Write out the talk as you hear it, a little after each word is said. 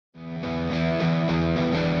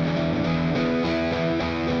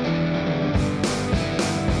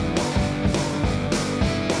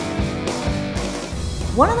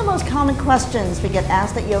One of the most common questions we get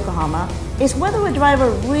asked at Yokohama is whether a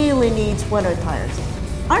driver really needs winter tires.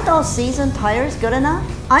 Aren't all-season tires good enough?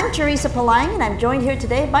 I'm Teresa Palang, and I'm joined here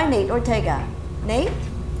today by Nate Ortega. Nate?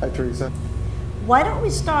 Hi, Teresa. Why don't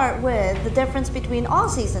we start with the difference between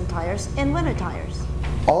all-season tires and winter tires?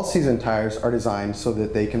 All-season tires are designed so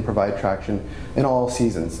that they can provide traction in all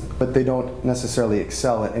seasons, but they don't necessarily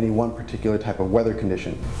excel at any one particular type of weather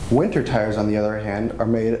condition. Winter tires, on the other hand, are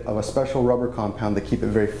made of a special rubber compound that keep it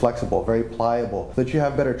very flexible, very pliable, so that you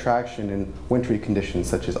have better traction in wintry conditions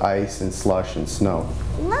such as ice and slush and snow.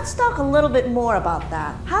 Let's talk a little bit more about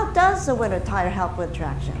that. How does the winter tire help with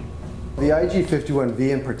traction? The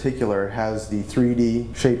IG51V in particular has the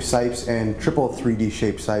 3D shaped sipes and triple 3D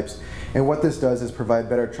shaped sipes, and what this does is provide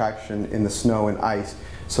better traction in the snow and ice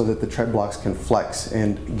so that the tread blocks can flex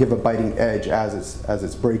and give a biting edge as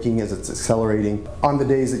it's braking, as it's accelerating. On the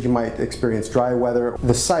days that you might experience dry weather,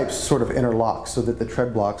 the sipes sort of interlock so that the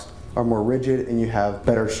tread blocks are more rigid and you have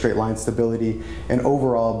better straight line stability and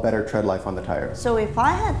overall better tread life on the tire. So if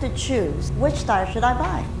I had to choose, which tire should I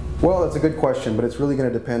buy? Well, that's a good question, but it's really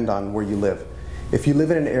going to depend on where you live. If you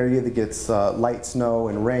live in an area that gets light snow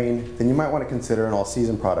and rain, then you might want to consider an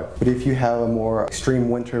all-season product. But if you have a more extreme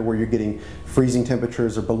winter where you're getting freezing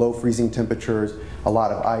temperatures or below freezing temperatures, a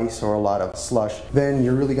lot of ice or a lot of slush, then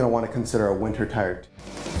you're really going to want to consider a winter tire.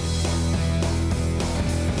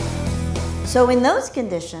 So in those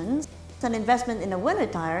conditions, an investment in a winter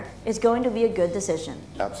tire is going to be a good decision.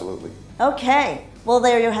 Absolutely. Okay, well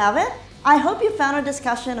there you have it. I hope you found our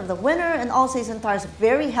discussion of the winter and all-season tires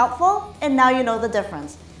very helpful, and now you know the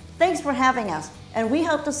difference. Thanks for having us, and we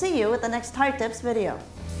hope to see you at the next Tire Tips video.